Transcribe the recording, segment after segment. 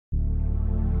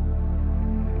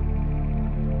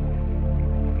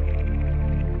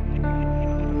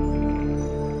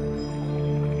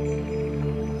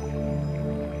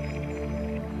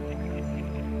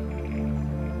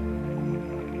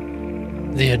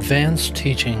The advanced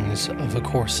teachings of A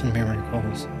Course in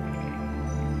Miracles.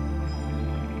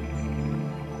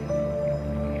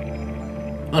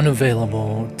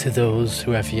 Unavailable to those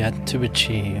who have yet to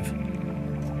achieve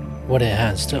what it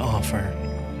has to offer.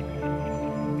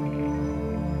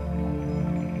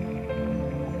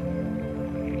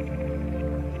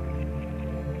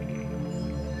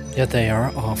 Yet they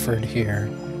are offered here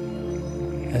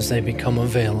as they become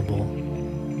available.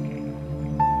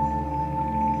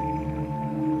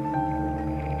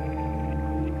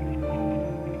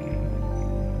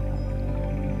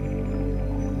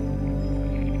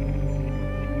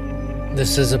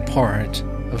 This is a part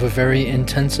of a very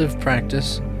intensive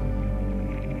practice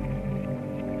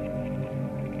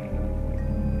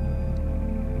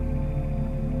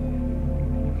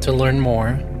to learn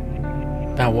more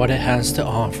about what it has to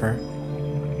offer.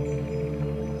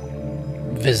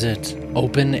 Visit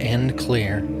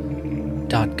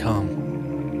openandclear.com.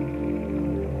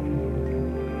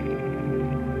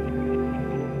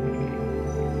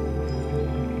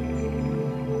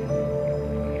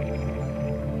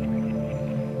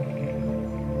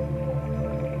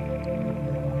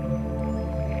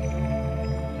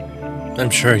 I'm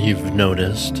sure you've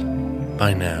noticed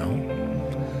by now,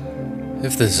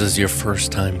 if this is your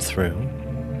first time through,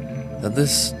 that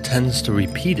this tends to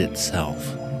repeat itself,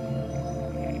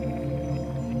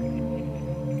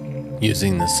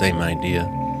 using the same idea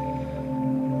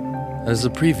as the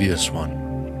previous one.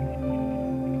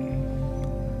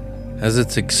 As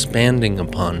it's expanding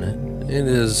upon it, it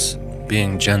is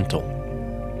being gentle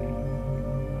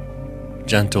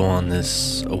on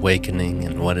this awakening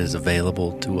and what is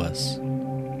available to us.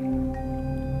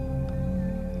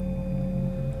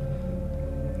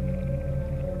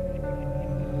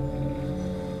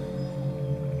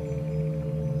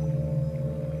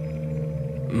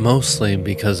 Mostly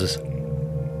because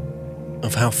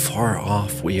of how far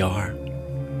off we are,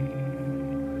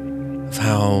 of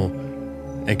how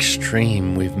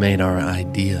extreme we've made our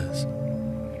ideas.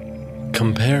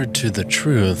 Compared to the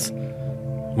truth,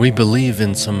 we believe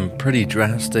in some pretty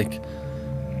drastic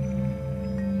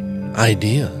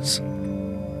ideas.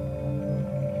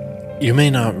 You may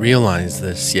not realize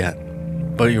this yet,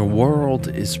 but your world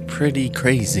is pretty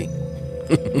crazy.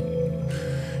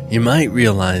 You might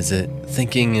realize it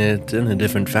thinking it in a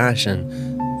different fashion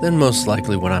than most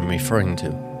likely what I'm referring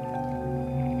to.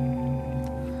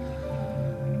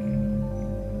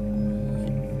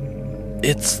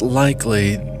 It's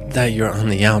likely that you're on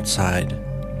the outside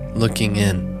looking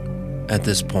in at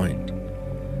this point,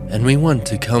 and we want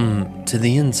to come to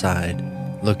the inside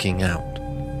looking out.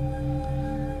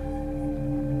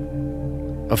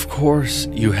 Of course,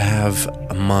 you have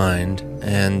a mind,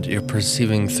 and you're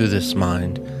perceiving through this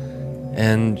mind,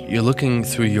 and you're looking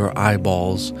through your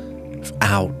eyeballs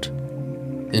out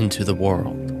into the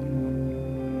world.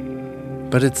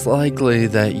 But it's likely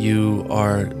that you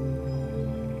are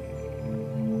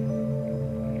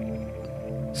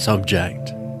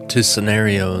subject to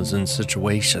scenarios and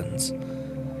situations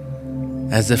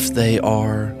as if they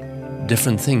are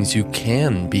different things you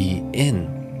can be in.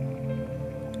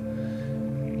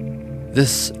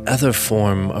 This other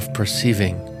form of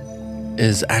perceiving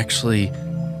is actually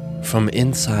from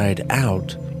inside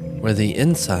out, where the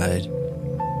inside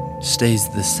stays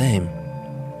the same.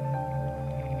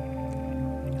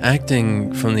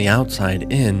 Acting from the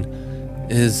outside in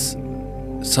is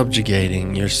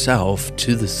subjugating yourself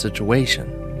to the situation,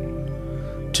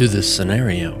 to the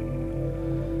scenario,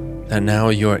 that now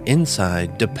your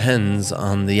inside depends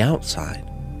on the outside.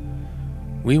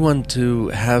 We want to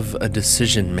have a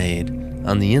decision made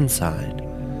on the inside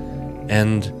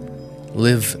and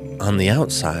live on the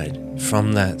outside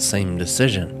from that same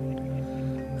decision.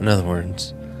 In other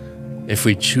words, if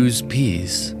we choose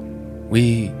peace,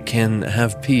 we can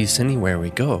have peace anywhere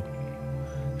we go.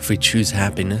 If we choose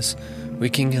happiness, we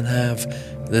can have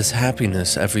this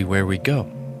happiness everywhere we go.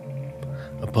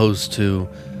 Opposed to,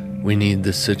 we need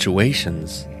the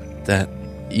situations that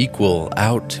equal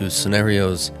out to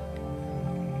scenarios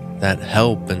that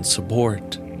help and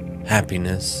support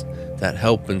happiness, that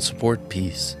help and support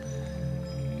peace.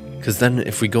 Because then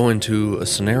if we go into a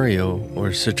scenario or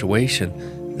a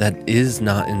situation that is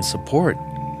not in support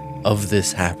of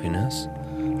this happiness,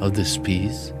 of this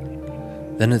peace,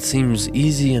 then it seems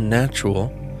easy and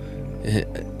natural,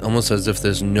 almost as if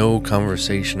there's no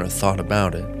conversation or thought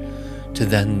about it, to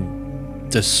then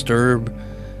disturb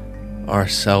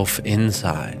ourself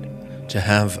inside, to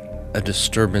have a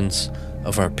disturbance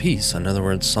of our peace. In other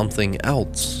words, something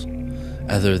else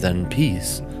other than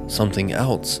peace, something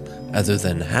else other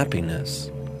than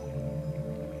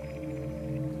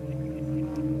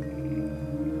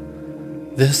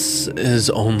This is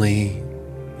only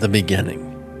the beginning.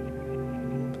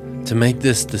 To make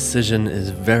this decision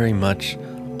is very much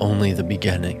only the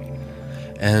beginning.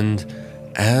 And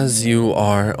as you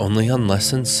are only on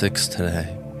lesson 6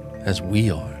 today, as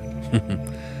we are,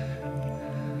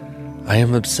 I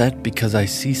am upset because I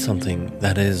see something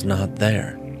that is not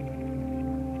there.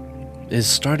 It is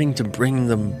starting to bring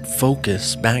the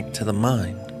focus back to the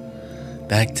mind,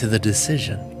 back to the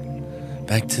decision,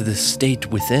 back to the state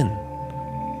within.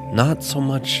 Not so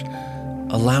much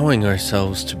allowing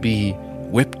ourselves to be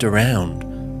whipped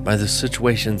around by the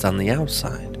situations on the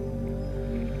outside.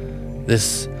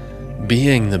 This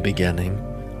being the beginning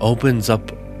opens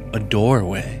up a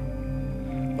doorway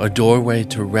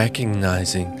to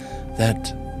recognizing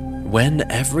that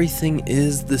when everything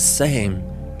is the same,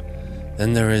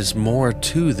 then there is more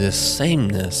to this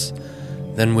sameness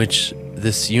than which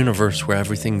this universe where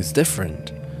everything's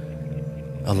different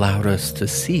allowed us to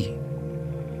see.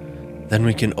 Then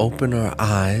we can open our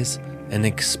eyes and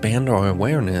expand our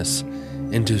awareness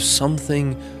into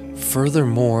something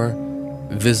furthermore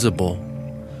visible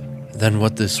than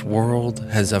what this world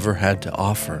has ever had to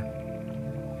offer.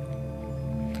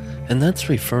 And that's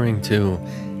referring to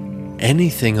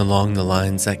anything along the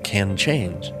lines that can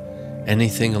change,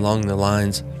 anything along the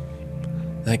lines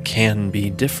that can be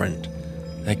different,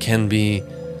 that can be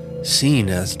seen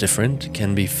as different,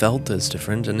 can be felt as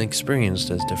different, and experienced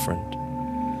as different.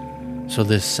 So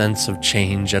this sense of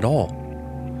change at all.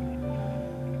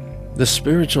 The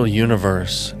spiritual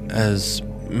universe, as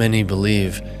many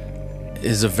believe,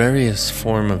 is a various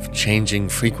form of changing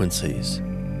frequencies.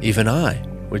 Even I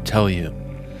would tell you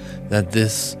that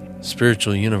this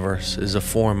spiritual universe is a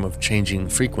form of changing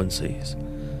frequencies,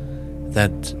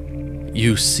 that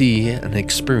you see and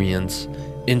experience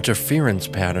interference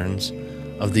patterns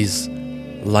of these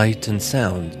light and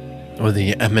sound, or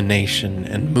the emanation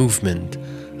and movement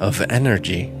of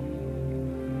energy.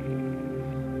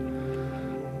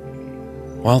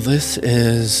 While this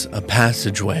is a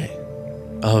passageway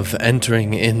of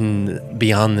entering in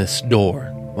beyond this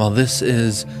door, while this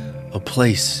is a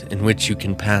place in which you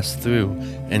can pass through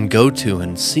and go to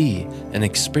and see and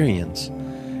experience,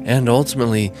 and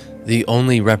ultimately the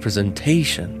only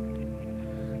representation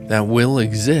that will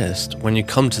exist when you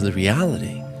come to the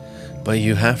reality, but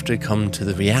you have to come to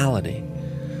the reality.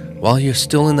 While you're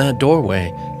still in that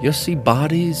doorway, you'll see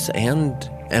bodies and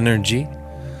energy,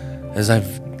 as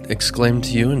I've exclaimed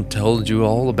to you and told you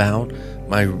all about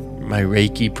my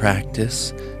Reiki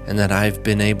practice, and that I've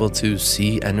been able to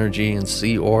see energy and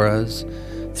see auras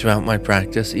throughout my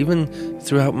practice, even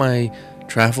throughout my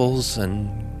travels and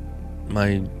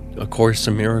my A Course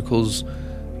in Miracles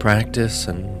practice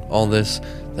and all this,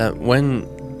 that when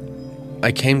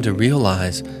I came to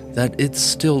realize that it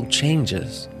still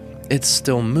changes, it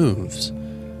still moves.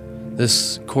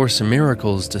 This Course in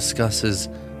Miracles discusses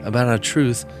about a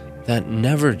truth that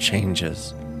never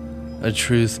changes, a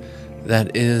truth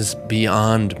that is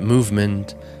beyond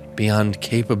movement, beyond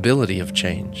capability of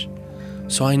change.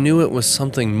 So I knew it was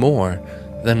something more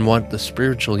than what the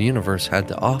spiritual universe had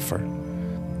to offer.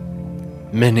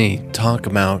 Many talk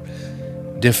about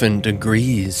different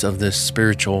degrees of this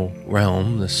spiritual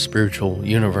realm, this spiritual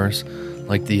universe,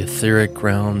 like the etheric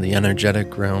realm, the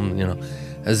energetic realm,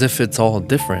 as if it's all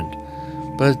different.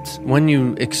 But when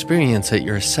you experience it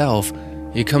yourself,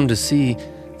 you come to see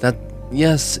that,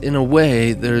 yes, in a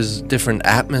way, there's different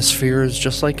atmospheres,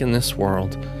 just like in this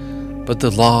world, but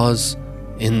the laws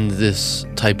in this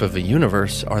type of a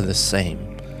universe are the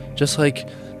same. Just like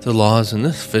the laws in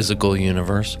this physical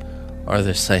universe are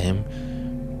the same.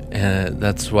 And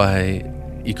that's why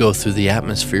you go through the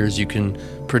atmospheres. You can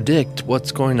predict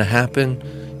what's going to happen.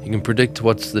 You can predict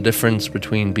what's the difference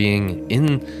between being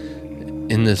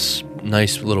in this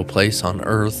nice little place on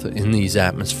Earth, in these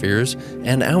atmospheres,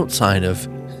 and outside of,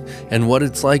 and what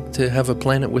it's like to have a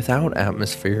planet without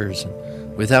atmospheres,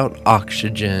 without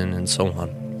oxygen, and so on.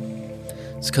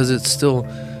 It's because it's still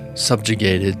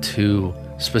subjugated to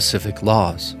specific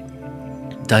laws.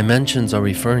 Dimensions are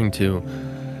referring to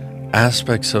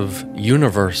aspects of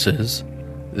universes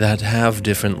that have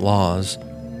different laws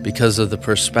because of the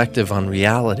perspective on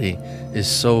reality is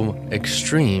so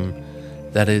extreme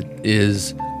that it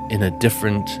is in a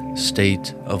different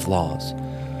state of laws.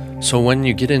 So when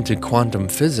you get into quantum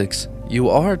physics, you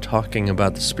are talking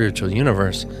about the spiritual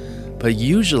universe, but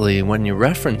usually when you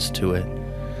reference to it,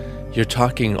 you're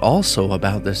talking also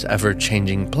about this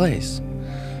ever-changing place.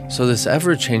 So this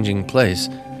ever-changing place,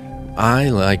 I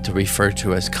like to refer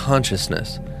to as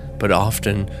consciousness, but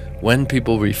often when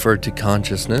people refer to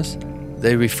consciousness,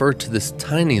 they refer to this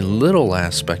tiny little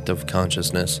aspect of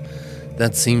consciousness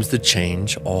that seems to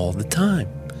change all the time,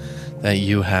 that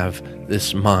you have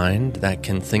this mind that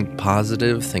can think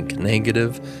positive, think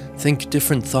negative, think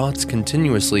different thoughts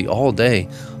continuously all day,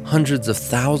 hundreds of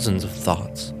thousands of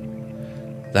thoughts.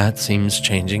 That seems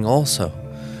changing also.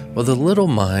 Well, the little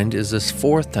mind is this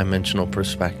fourth dimensional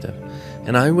perspective.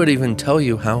 And I would even tell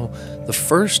you how the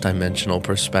first dimensional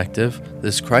perspective,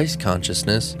 this Christ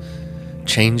consciousness,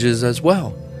 changes as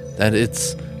well. That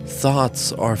its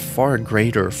thoughts are far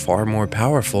greater, far more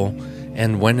powerful,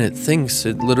 and when it thinks,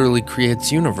 it literally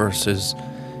creates universes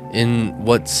in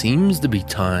what seems to be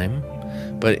time,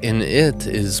 but in it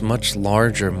is much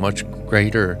larger, much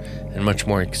greater, and much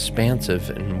more expansive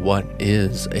in what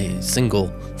is a single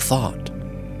thought.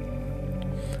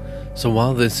 So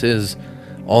while this is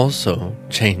also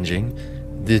changing,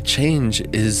 the change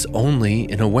is only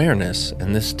in awareness,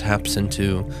 and this taps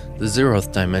into the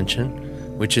zeroth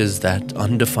dimension, which is that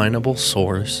undefinable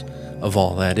source of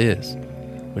all that is,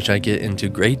 which I get into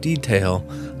great detail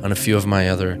on a few of my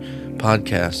other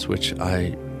podcasts, which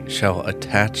I shall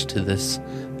attach to this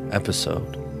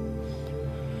episode.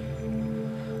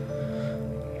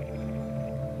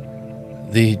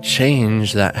 The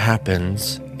change that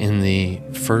happens in the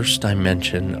first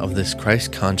dimension of this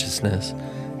Christ consciousness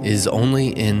is only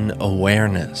in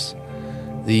awareness.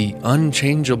 The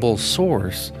unchangeable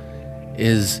source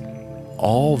is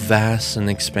all vast and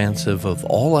expansive of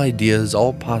all ideas,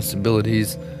 all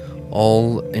possibilities,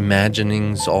 all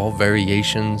imaginings, all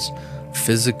variations,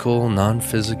 physical,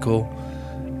 non-physical,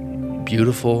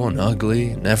 beautiful and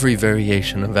ugly, and every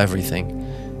variation of everything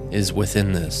is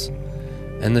within this.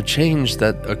 And the change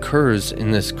that occurs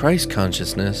in this Christ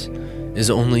consciousness is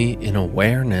only in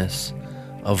awareness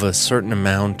of a certain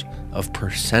amount of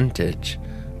percentage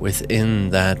within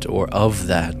that or of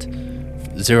that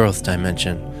zeroth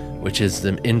dimension, which is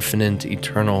the infinite,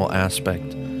 eternal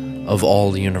aspect of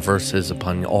all universes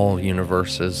upon all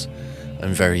universes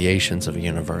and variations of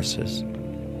universes.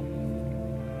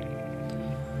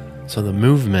 So the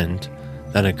movement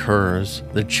that occurs,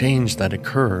 the change that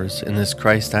occurs in this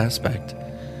Christ aspect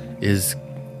is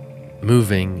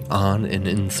moving on and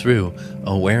in through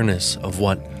awareness of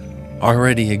what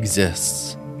already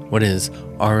exists, what is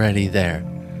already there.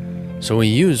 So we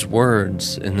use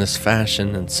words in this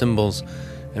fashion and symbols,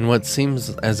 and what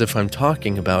seems as if I'm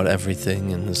talking about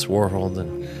everything in this world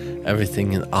and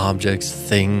everything in objects,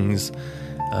 things.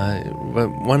 But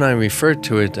when I refer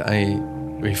to it, I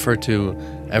refer to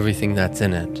everything that's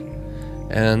in it.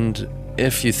 And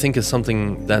if you think of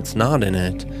something that's not in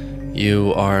it,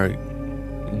 you are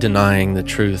denying the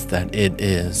truth that it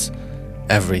is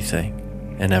everything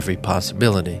and every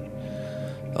possibility.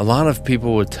 A lot of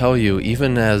people would tell you,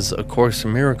 even as A Course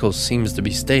in Miracles seems to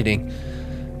be stating,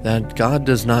 that God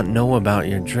does not know about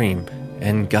your dream,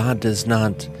 and God does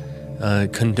not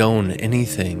condone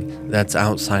anything that's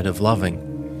outside of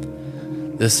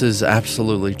loving. This is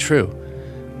absolutely true.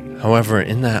 However,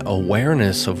 in that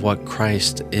awareness of what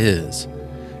Christ is,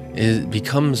 it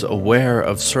becomes aware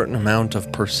of certain amount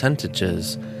of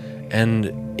percentages, and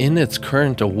in its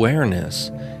current awareness,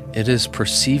 it is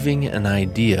perceiving an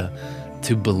idea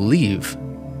to believe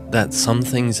that some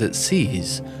things it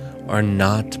sees are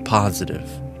not positive.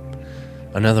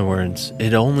 In other words,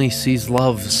 it only sees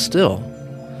love still,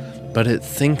 but it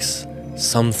thinks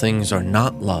some things are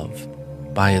not love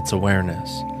by its awareness.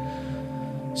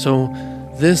 So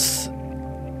this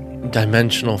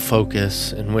dimensional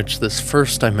focus in which this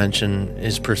first dimension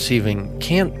is perceiving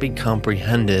can't be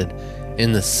comprehended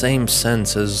in the same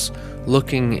sense as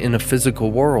looking in a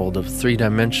physical world of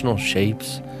three-dimensional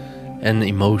shapes and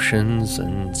emotions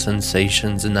and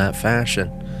sensations in that fashion.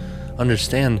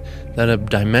 Understand that a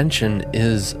dimension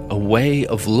is a way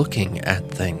of looking at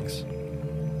things.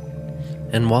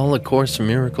 And while A Course in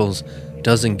Miracles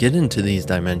doesn't get into these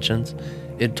dimensions,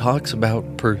 it talks about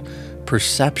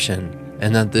perception,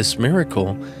 and that this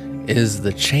miracle is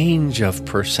the change of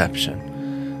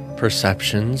perception.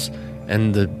 Perceptions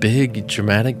and the big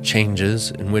dramatic changes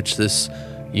in which this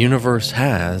universe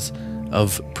has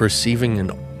of perceiving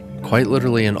quite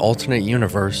literally an alternate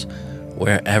universe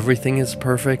where everything is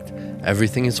perfect,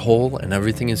 everything is whole, and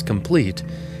everything is complete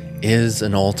is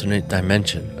an alternate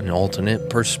dimension, an alternate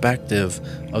perspective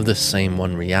of the same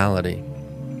one reality.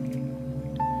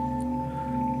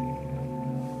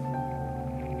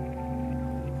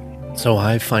 So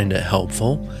I find it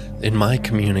helpful in my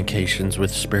communications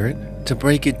with Spirit to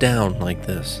break it down like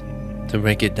this, to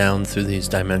break it down through these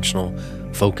dimensional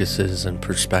focuses and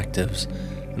perspectives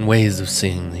and ways of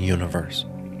seeing the universe.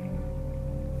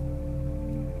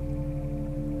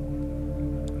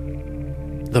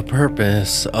 The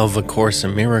purpose of A Course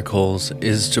in Miracles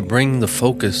is to bring the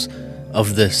focus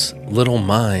of this little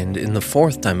mind in the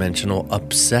fourth dimensional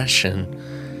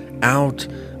obsession out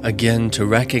again to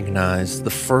recognize the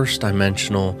first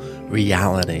dimensional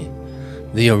reality,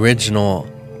 the original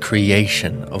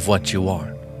creation of what you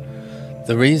are.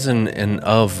 The reason and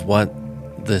of what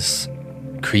this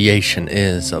creation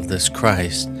is, of this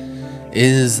Christ,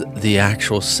 is the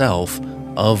actual self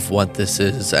of what this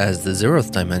is as the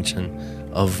zeroth dimension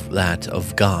of that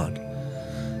of God.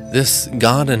 This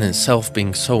God in itself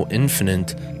being so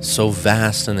infinite, so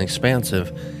vast and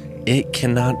expansive, it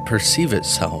cannot perceive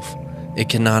itself. It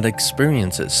cannot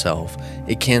experience itself.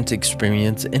 It can't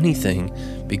experience anything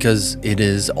because it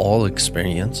is all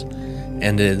experience,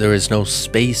 and there is no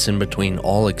space in between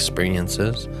all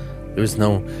experiences. There is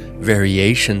no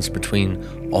variations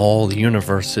between all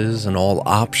universes and all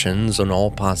options and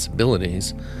all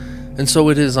possibilities. And so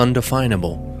it is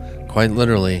undefinable, quite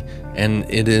literally, and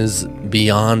it is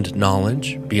beyond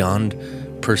knowledge, beyond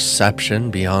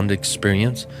perception, beyond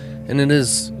experience, and it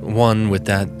is one with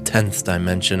that 10th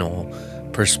dimensional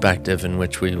perspective in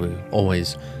which we will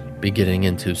always be getting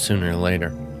into sooner or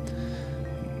later.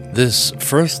 This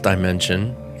first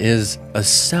dimension is a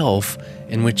self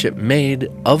in which it made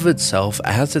of itself,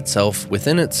 as itself,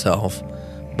 within itself,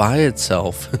 by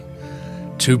itself,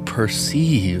 to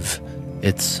perceive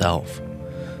itself.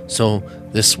 So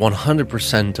this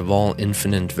 100% of all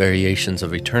infinite variations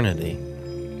of eternity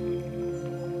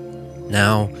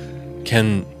now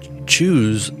can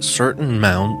choose certain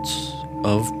amounts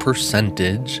of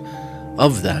percentage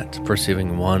of that, perceiving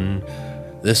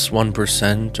this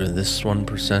 1% or this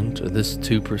 1% or this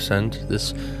 2%,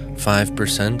 this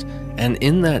 5%, and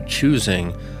in that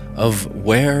choosing of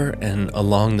where and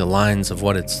along the lines of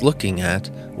what it's looking at,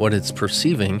 what it's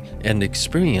perceiving and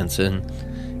experiencing,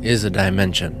 is a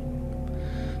dimension.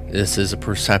 This is a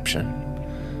perception.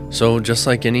 So just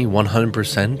like any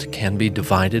 100% can be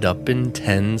divided up in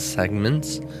 10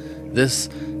 segments, this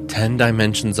 10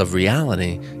 dimensions of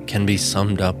reality can be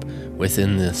summed up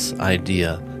within this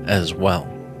idea as well,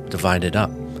 divided up.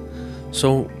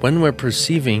 So when we're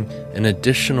perceiving an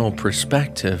additional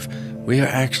perspective, we are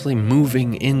actually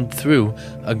moving in through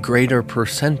a greater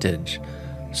percentage.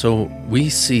 So we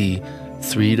see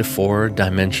 3 to 4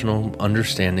 dimensional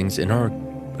understandings in our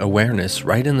awareness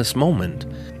right in this moment.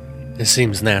 It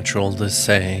seems natural to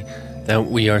say that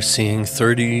we are seeing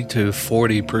 30 to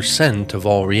 40% of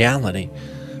all reality.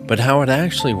 But how it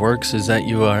actually works is that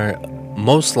you are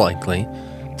most likely,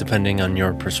 depending on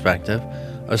your perspective,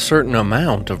 a certain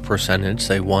amount of percentage,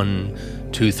 say 1,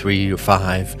 2, 3, or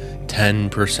 5,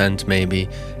 10% maybe,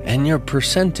 and your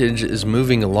percentage is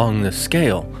moving along the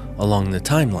scale, along the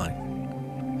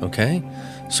timeline. Okay?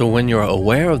 So when you're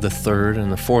aware of the third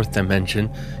and the fourth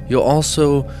dimension, you're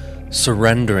also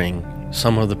surrendering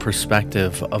some of the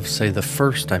perspective of, say, the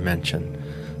first dimension.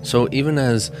 So even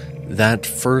as that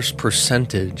first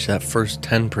percentage, that first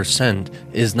 10%,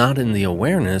 is not in the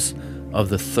awareness of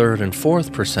the third and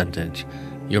fourth percentage,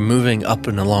 you're moving up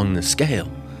and along the scale.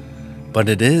 But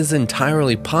it is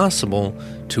entirely possible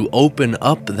to open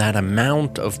up that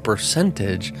amount of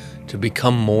percentage to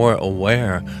become more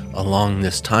aware along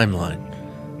this timeline.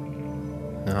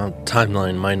 Now,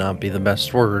 timeline might not be the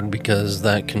best word because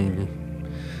that can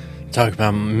talk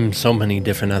about so many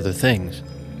different other things.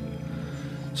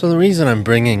 So the reason I'm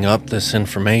bringing up this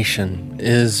information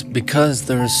is because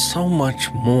there's so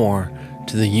much more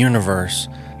to the universe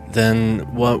than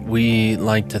what we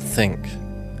like to think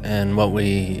and what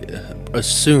we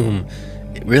assume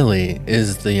really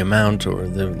is the amount or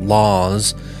the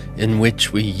laws in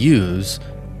which we use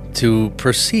to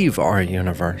perceive our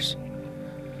universe.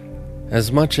 As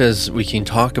much as we can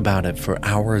talk about it for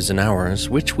hours and hours,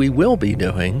 which we will be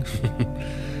doing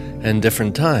in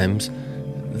different times,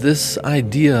 this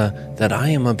idea that I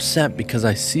am upset because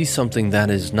I see something that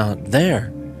is not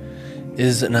there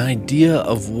is an idea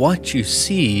of what you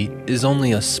see is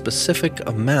only a specific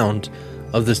amount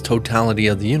of this totality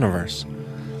of the universe.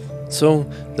 So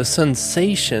the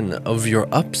sensation of your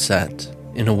upset,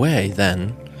 in a way,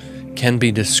 then, can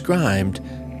be described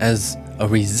as a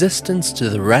resistance to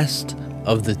the rest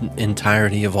of the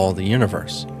entirety of all the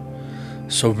universe.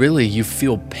 So really, you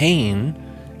feel pain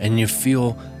and you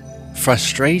feel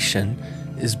frustration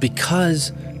is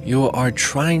because you are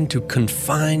trying to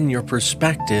confine your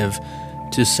perspective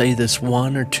to, say, this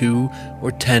 1 or 2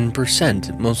 or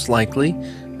 10%. Most likely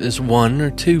is 1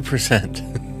 or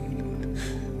 2%.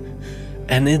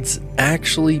 And it's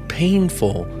actually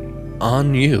painful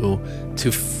on you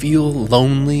to feel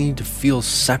lonely, to feel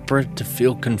separate, to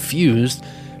feel confused,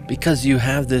 because you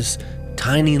have this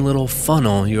tiny little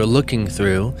funnel you're looking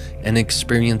through and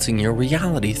experiencing your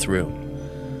reality through.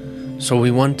 So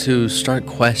we want to start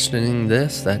questioning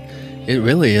this, that it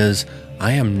really is,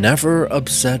 I am never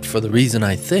upset for the reason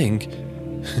I think,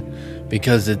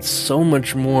 because it's so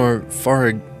much more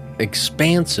far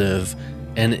expansive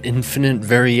and infinite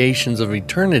variations of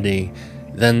eternity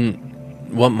than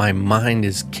what my mind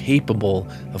is capable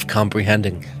of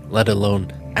comprehending, let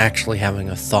alone actually having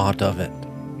a thought of it.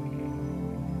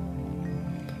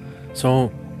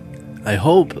 So I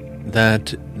hope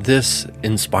that this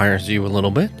inspires you a little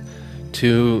bit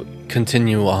to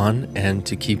continue on and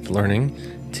to keep learning,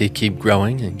 to keep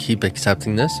growing and keep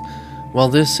accepting this. While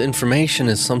this information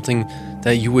is something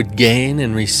that you would gain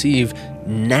and receive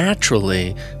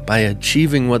naturally by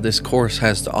achieving what this course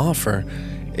has to offer,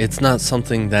 it's not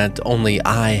something that only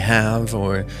I have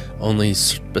or only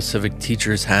specific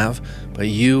teachers have, but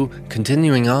you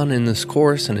continuing on in this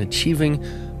course and achieving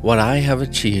what I have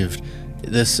achieved,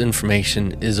 this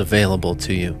information is available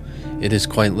to you. It is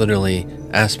quite literally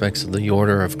aspects of the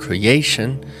order of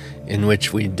creation in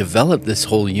which we develop this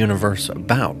whole universe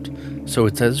about. So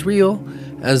it's as real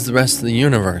as the rest of the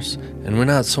universe, and we're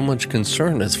not so much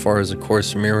concerned as far as A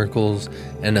Course in Miracles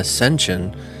and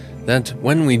Ascension, that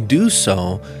when we do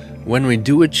so, when we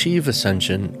do achieve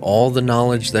ascension, all the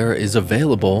knowledge there is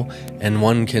available, and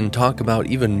one can talk about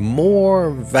even more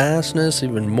vastness,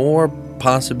 even more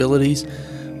possibilities.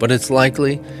 But it's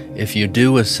likely, if you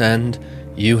do ascend,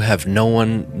 you have no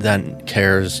one that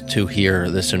cares to hear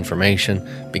this information,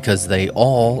 because they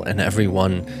all and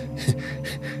everyone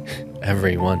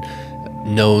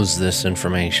knows this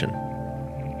information.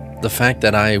 The fact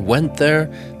that I went there,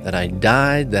 that I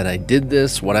died, that I did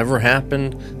this, whatever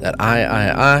happened, that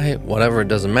I, whatever, it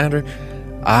doesn't matter,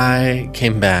 I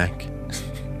came back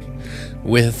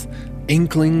with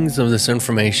inklings of this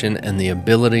information and the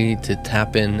ability to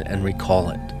tap in and recall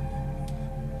it.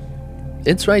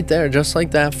 It's right there, just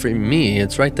like that for me.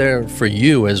 It's right there for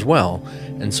you as well.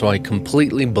 And so I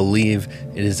completely believe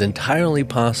it is entirely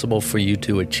possible for you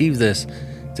to achieve this,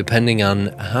 depending on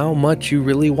how much you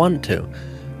really want to.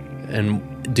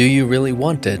 And do you really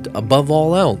want it above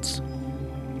all else?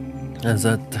 As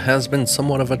that has been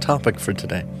somewhat of a topic for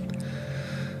today.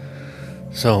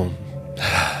 So,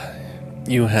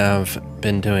 you have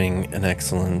been doing an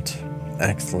excellent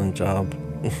job.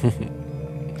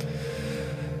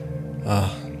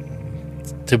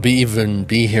 To even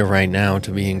be here right now,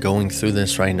 to be going through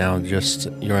this right now, just,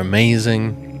 you're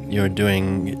amazing. You're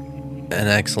doing an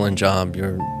excellent job.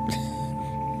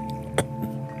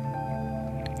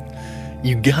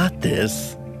 You got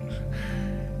this.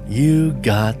 You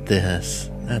got this.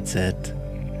 That's it.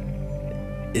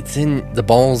 It's in the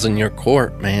ball's in your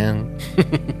court, man.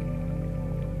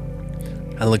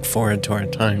 I look forward to our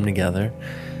time together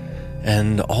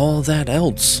and all that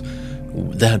else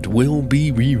that will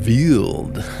be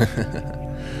revealed.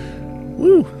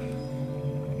 Woo.